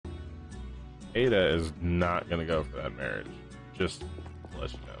Ada is not gonna go for that marriage. Just to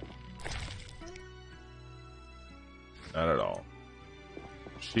let you know. Not at all.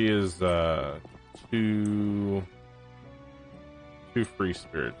 She is too free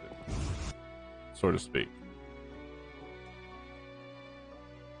spirited, so to speak.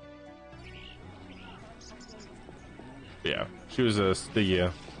 Yeah, she was a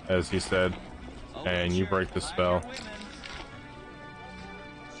Stygia, as he said, and you break the spell.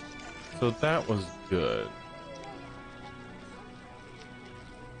 So that was good.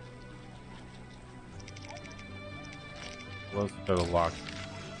 Let's go to lock,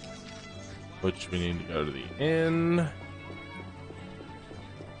 which we need to go to the inn. This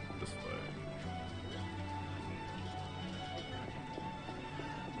way.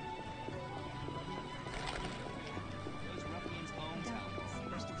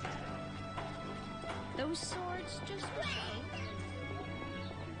 Those swords just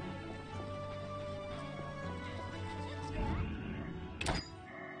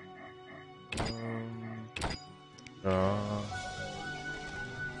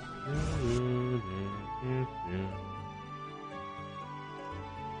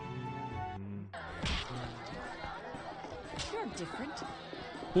You're different.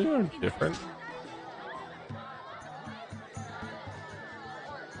 You're different.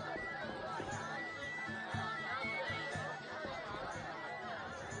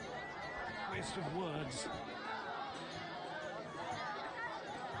 Waste of words.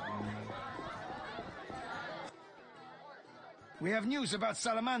 We have news about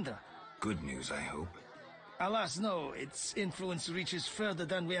Salamander. Good news, I hope. Alas, no. Its influence reaches further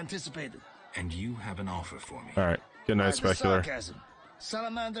than we anticipated. And you have an offer for me. All right. Good night, The Specular. sarcasm.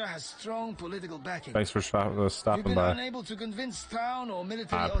 Salamander has strong political backing. Thanks for We've stopping been by. unable to convince town or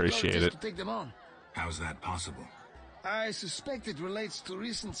military I appreciate authorities it. to take them on. How's that possible? I suspect it relates to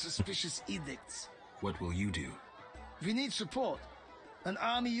recent suspicious edicts. What will you do? We need support. An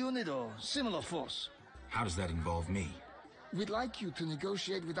army unit or similar force. How does that involve me? We'd like you to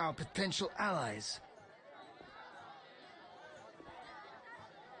negotiate with our potential allies.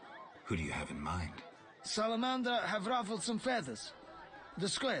 Who do you have in mind? Salamander have ruffled some feathers. The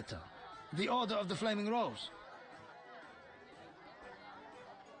Squareton, the Order of the Flaming Rose.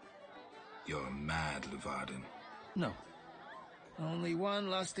 You're mad, Luvarden. No. Only one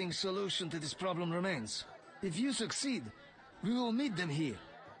lasting solution to this problem remains. If you succeed, we will meet them here.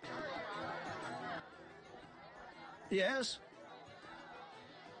 Yes?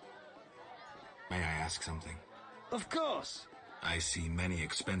 May I ask something? Of course. I see many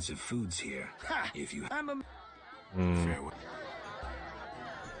expensive foods here. Ha! If you I'm a... farewell.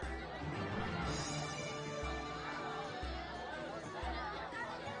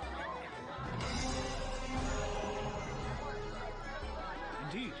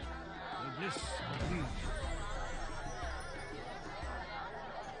 Indeed. The bliss of youth.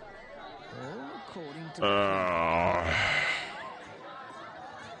 All according to...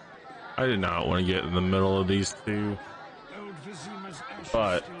 I did not want to get in the middle of these two, Old Vizima's ashes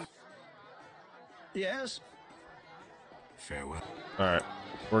but still... Yes? Farewell. all right,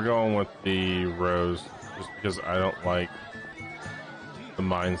 we're going with the rose just because I don't like the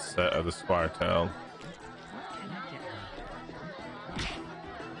mindset of the Squire Town.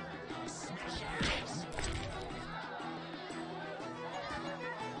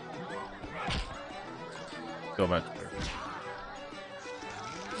 Go back there.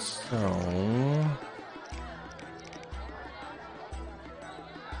 So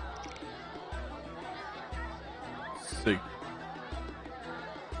Sig.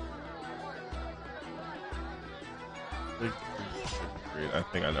 I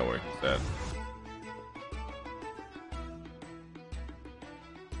think I know where he's at.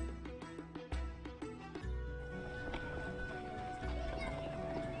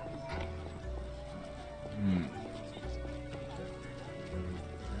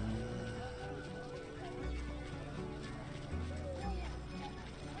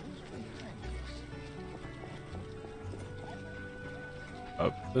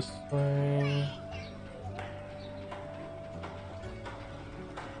 Up this way.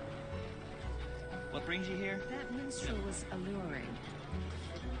 What brings you here? That minstrel was alluring.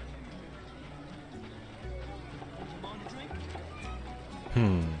 Want a drink?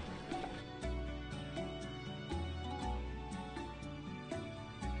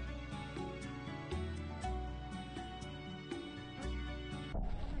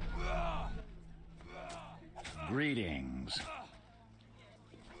 Greetings.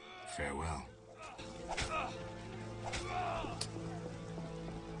 Farewell.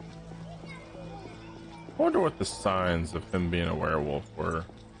 I wonder what the signs of him being a werewolf were.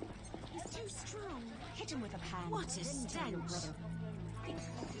 He's too Hit him with a pan. What a stench!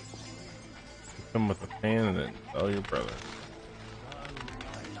 Come with a pan and then tell your brother.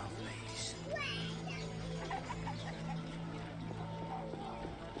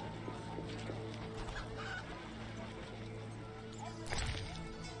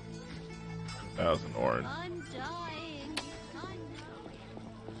 Thousand orange. I'm dying.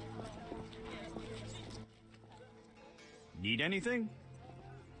 Need anything?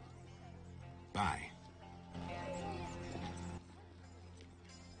 Bye.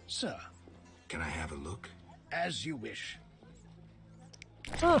 Sir, Can I have a look? as you wish.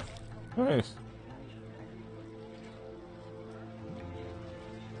 Oh, nice.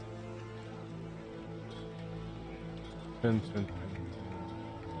 Tin.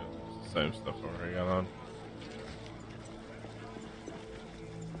 Yeah, same stuff already got on.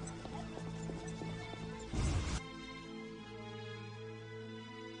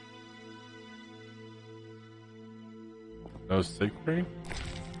 No Siegfried?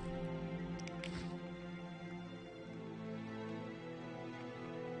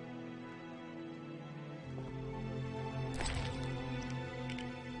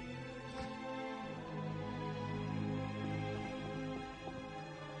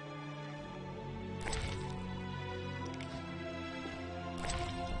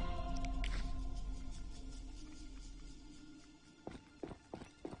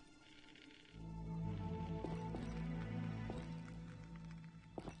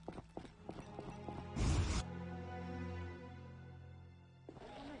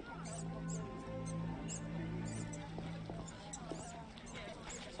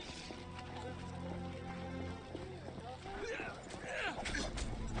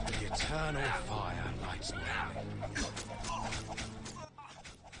 The eternal fire lights me.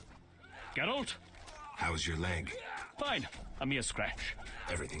 Geralt? How's your leg? Fine. A mere scratch.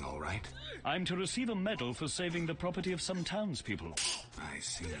 Everything all right? I'm to receive a medal for saving the property of some townspeople. I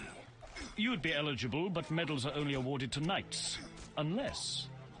see. You'd be eligible, but medals are only awarded to knights. Unless...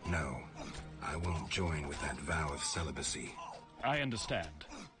 No, I won't join with that vow of celibacy. I understand.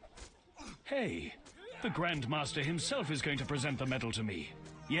 Hey, the Grand Master himself is going to present the medal to me.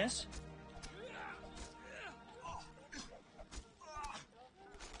 Yes?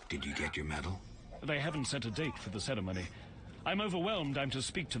 Did you get your medal? They haven't set a date for the ceremony. I'm overwhelmed I'm to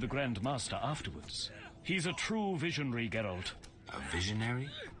speak to the Grand Master afterwards. He's a true visionary, Geralt. A visionary?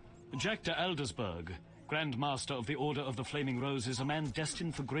 Jack de Aldersberg, Grand Master of the Order of the Flaming Rose, is a man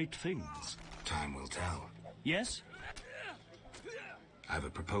destined for great things. Time will tell. Yes? I have a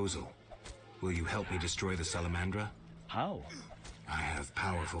proposal. Will you help me destroy the Salamandra? How? I have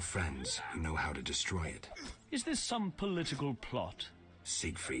powerful friends who know how to destroy it. Is this some political plot?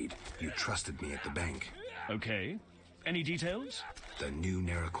 Siegfried, you trusted me at the bank. Okay. Any details? The new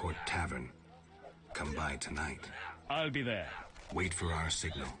Nerok Tavern. Come by tonight. I'll be there. Wait for our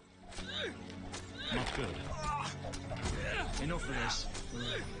signal. Not good. Enough of this.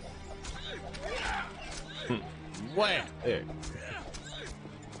 Wham! There.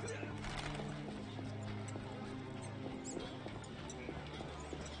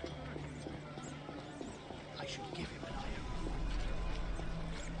 I should give him an iron.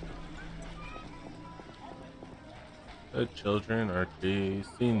 The children are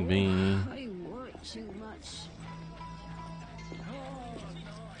chasing me. I work too much.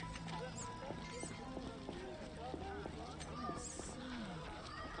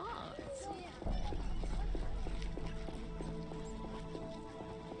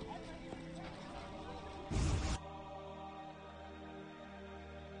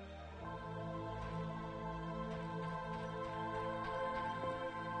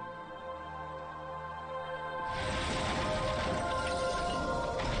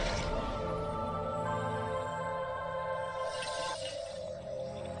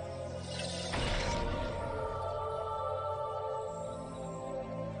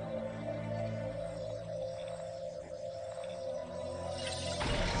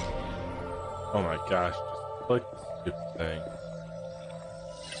 Oh my gosh, just click the stupid thing.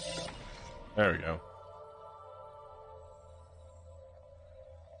 There we go.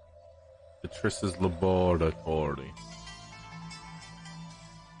 Beatrice's laboratory.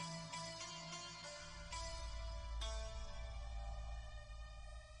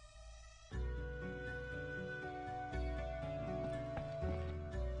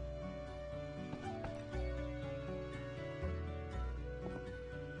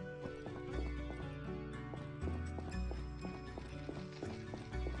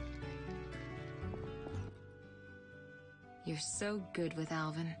 You're so good with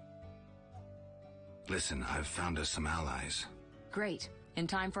Alvin. Listen, I've found us some allies. Great. in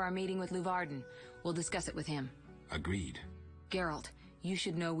time for our meeting with Luvarden. We'll discuss it with him. Agreed. Geralt, you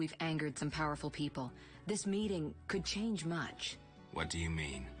should know we've angered some powerful people. This meeting could change much. What do you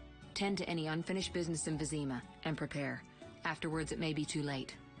mean? Tend to any unfinished business in Vizima, and prepare. Afterwards, it may be too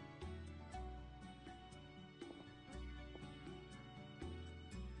late.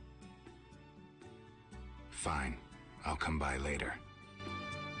 Fine. I'll come by later.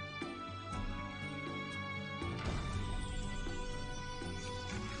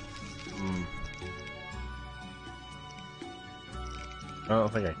 I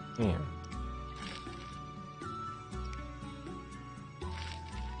don't think I can.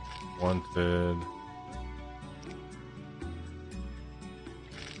 Wanted.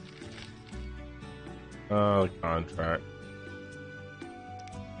 Oh, contract.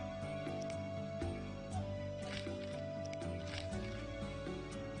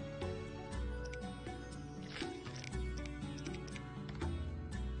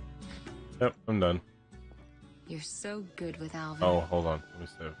 Yep, I'm done. You're so good with Alvin. Oh, hold on. Let me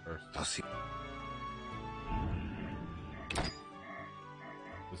save first. I'll see.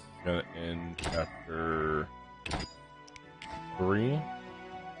 This is gonna end chapter 3.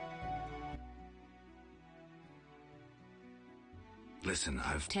 Listen,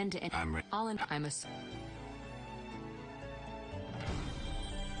 Tend to I'm ready. all in. I'm a.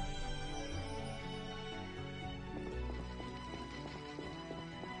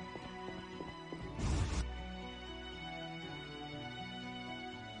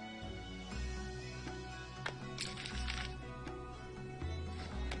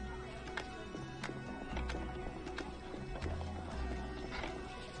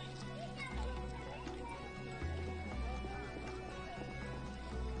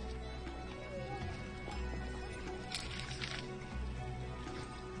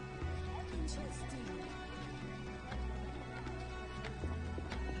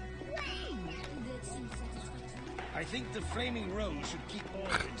 I think the Flaming Rose should keep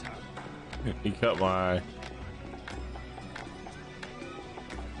order in town. He cut my eye.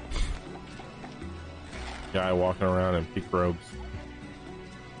 Guy walking around in pink robes.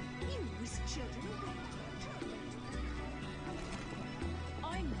 You whisk children away.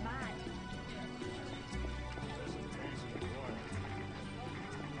 I'm mad.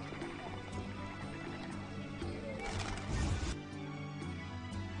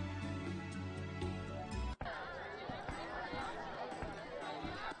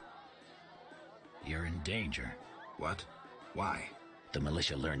 You're in danger. What? Why? The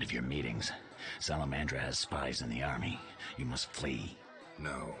militia learned of your meetings. Salamandra has spies in the army. You must flee.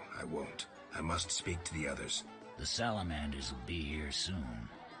 No, I won't. I must speak to the others. The Salamanders will be here soon.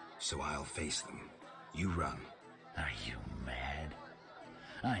 So I'll face them. You run. Are you mad?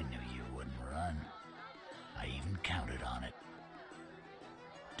 I knew you wouldn't run. I even counted on it.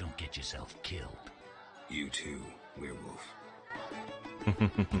 Don't get yourself killed. You too, werewolf.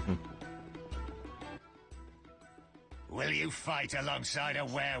 Will you fight alongside a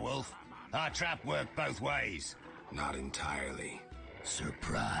werewolf? Our trap worked both ways. Not entirely.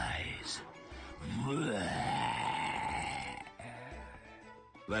 Surprise.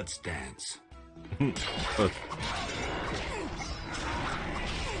 Let's dance.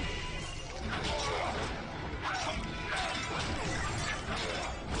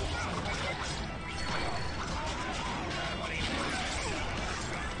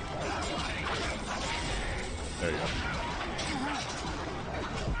 There you go.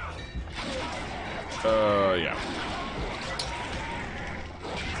 Yeah.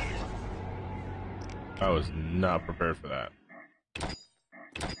 I was not prepared for that.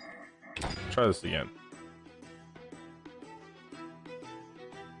 Try this again.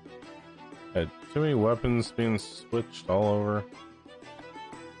 Had too many weapons being switched all over.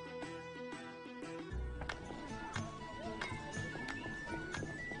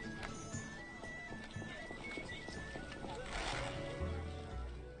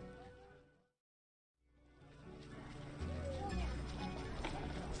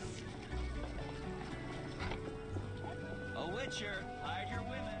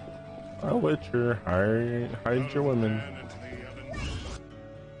 A Witcher, hide your women.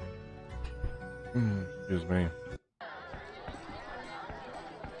 Excuse me.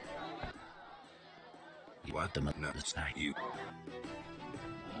 What the? No, It's not you.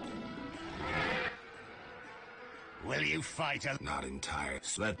 Will you fight a... Not entirely.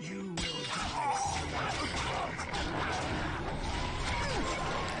 Let You will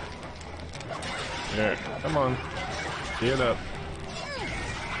Here, come on. Get up.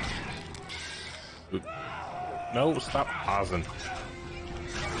 Oop. No, stop pausing.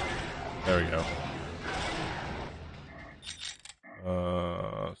 There we go.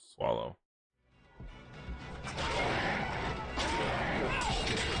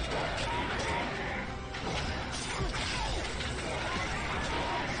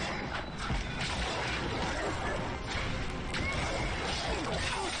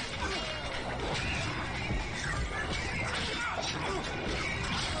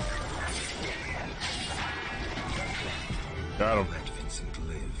 Got him. Let Vincent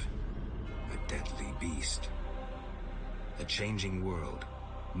live. A deadly beast. A changing world.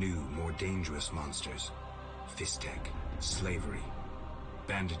 New, more dangerous monsters. Fistek. Slavery.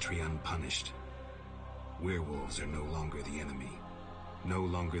 Banditry unpunished. Werewolves are no longer the enemy. No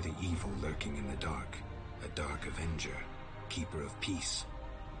longer the evil lurking in the dark. A dark avenger. Keeper of peace.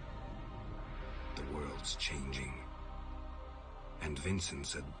 The world's changing. And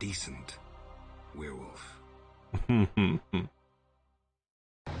Vincent's a decent werewolf.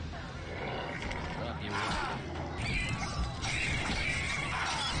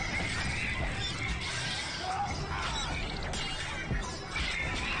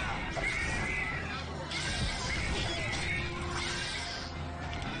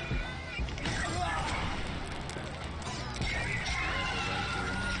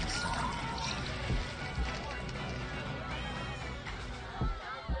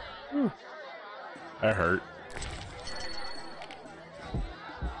 That hurt.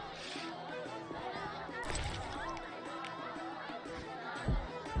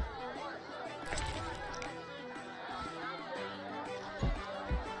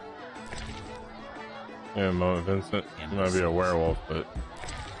 Yeah, a moment, Vincent. You might be a werewolf, but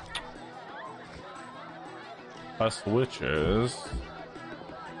us witches.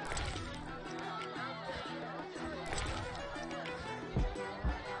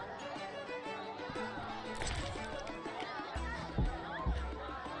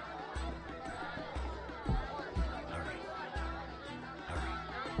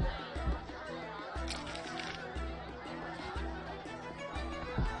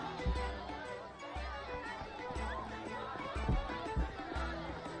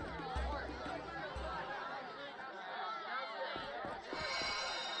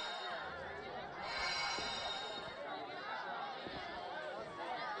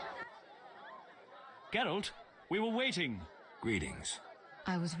 Geralt, we were waiting. Greetings.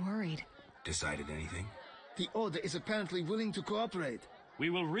 I was worried. Decided anything? The Order is apparently willing to cooperate. We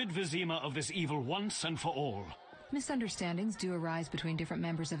will rid Vizima of this evil once and for all. Misunderstandings do arise between different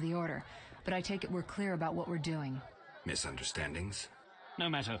members of the Order, but I take it we're clear about what we're doing. Misunderstandings? No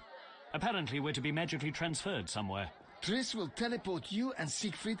matter. Apparently we're to be magically transferred somewhere. Triss will teleport you and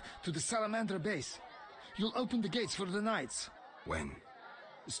Siegfried to the Salamandra base. You'll open the gates for the knights. When?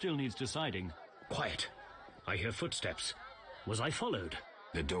 Still needs deciding. Quiet. I hear footsteps. Was I followed?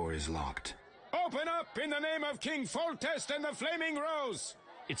 The door is locked. Open up in the name of King Foltest and the Flaming Rose!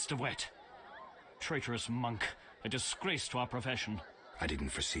 It's De Wet. Traitorous monk. A disgrace to our profession. I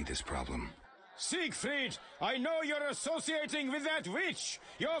didn't foresee this problem. Siegfried, I know you're associating with that witch!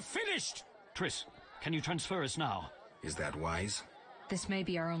 You're finished! Triss, can you transfer us now? Is that wise? This may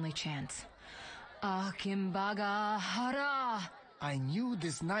be our only chance. Akimbaga Hara! I knew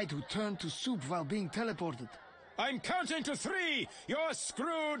this knight who turned to soup while being teleported. I'm counting to 3! You're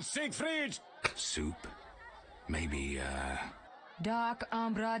screwed, Siegfried! Soup? Maybe, Dark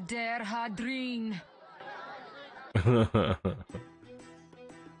Ambra der Hadrin.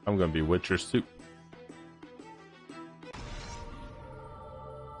 I'm gonna be Witcher soup.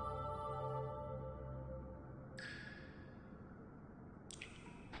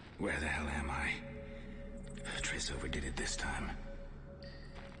 Where the hell am I? Triss overdid it this time.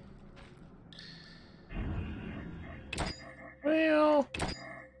 Well,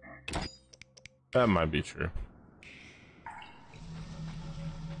 that might be true.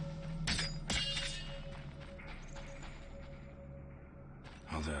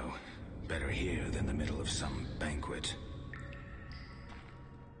 Although, better here than the middle of some banquet.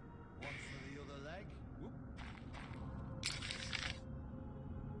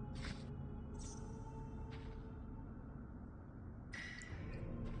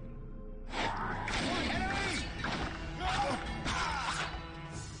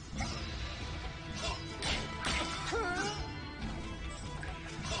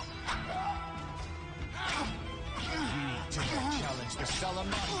 Challenge the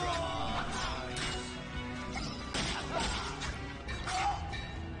Salamandra!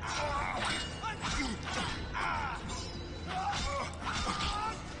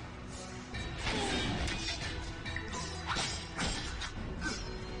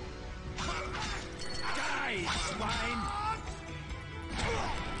 Die, swine!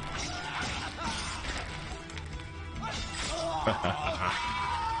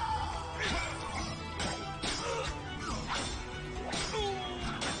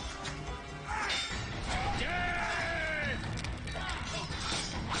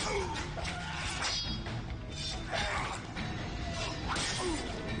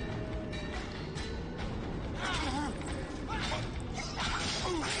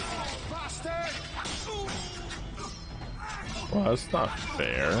 Well, that's not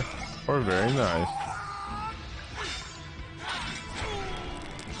fair. Or very nice.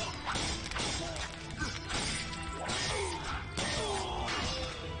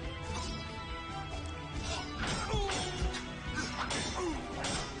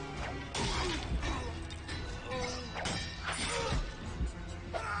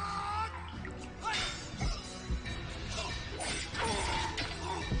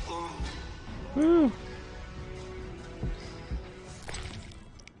 Woo.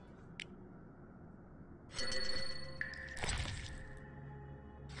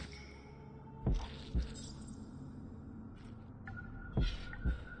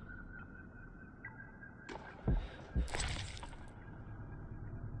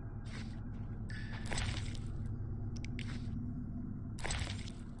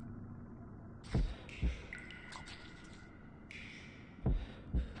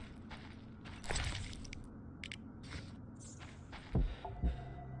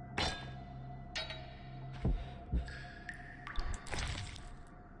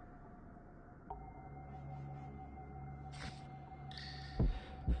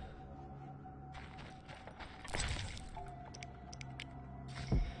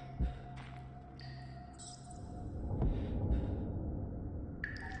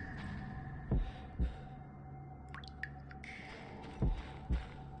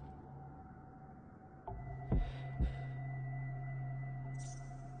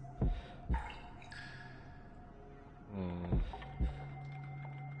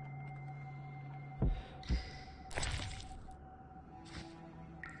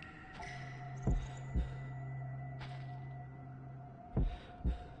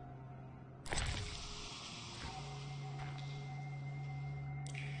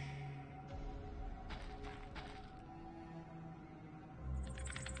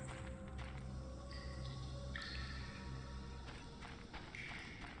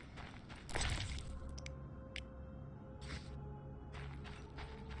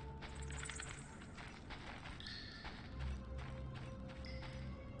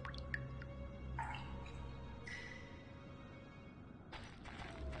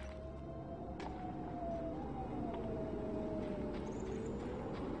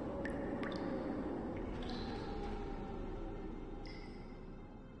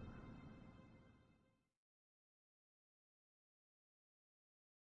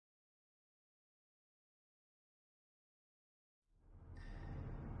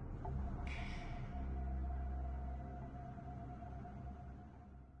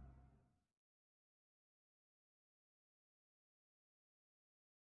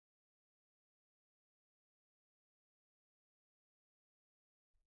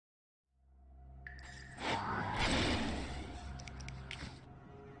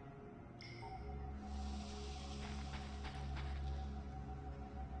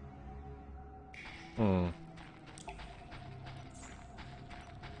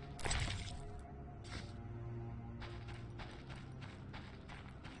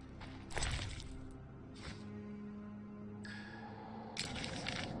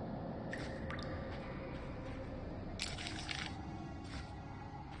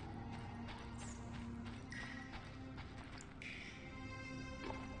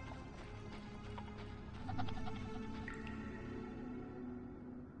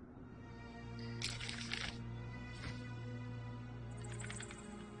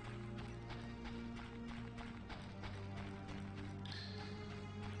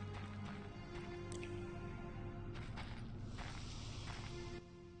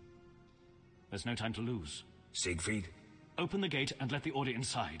 There's no time to lose. Siegfried? Open the gate and let the order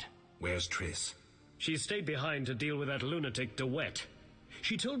inside. Where's Triss? She stayed behind to deal with that lunatic DeWitt.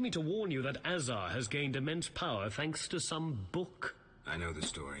 She told me to warn you that Azar has gained immense power thanks to some book. I know the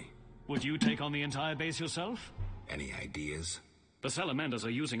story. Would you take on the entire base yourself? Any ideas? The Salamanders are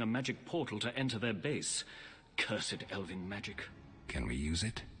using a magic portal to enter their base. Cursed elven magic. Can we use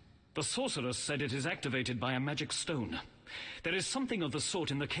it? The sorceress said it is activated by a magic stone. There is something of the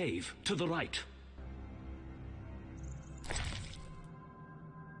sort in the cave, to the right.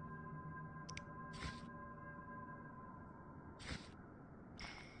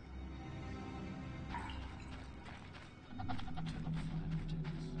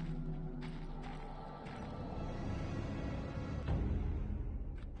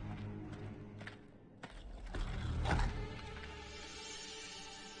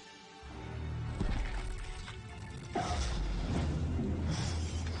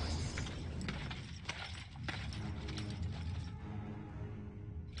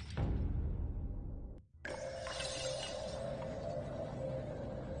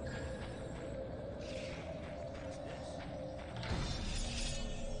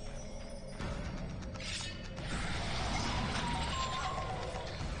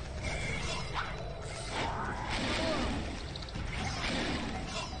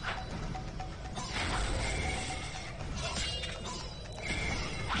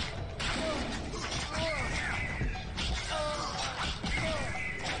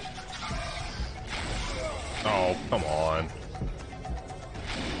 Oh, come on.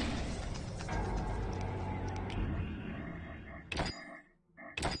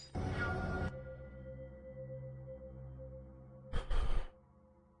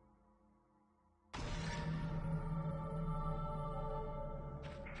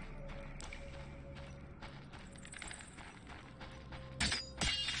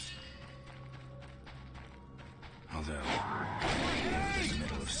 Although, we're in the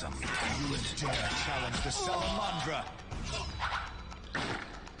middle of some conflict. Dare challenge the Salamandra!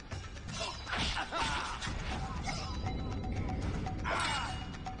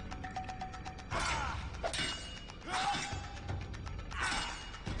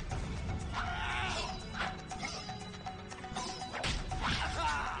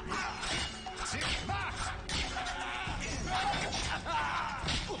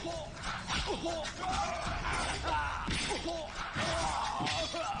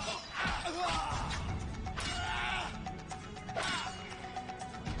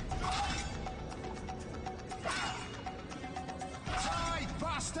 Die,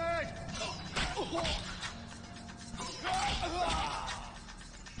 bastard!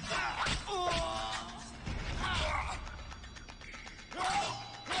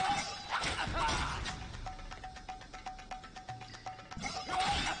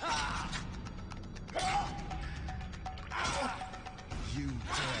 You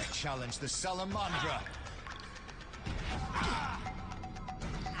dare challenge the Salamandra!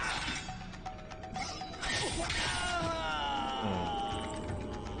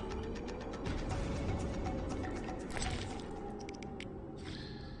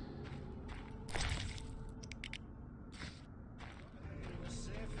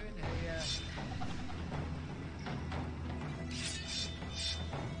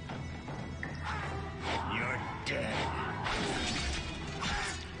 You're dead.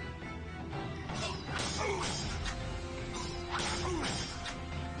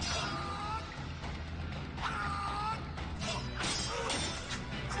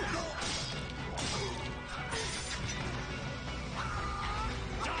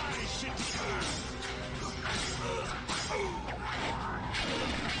 Die, shit!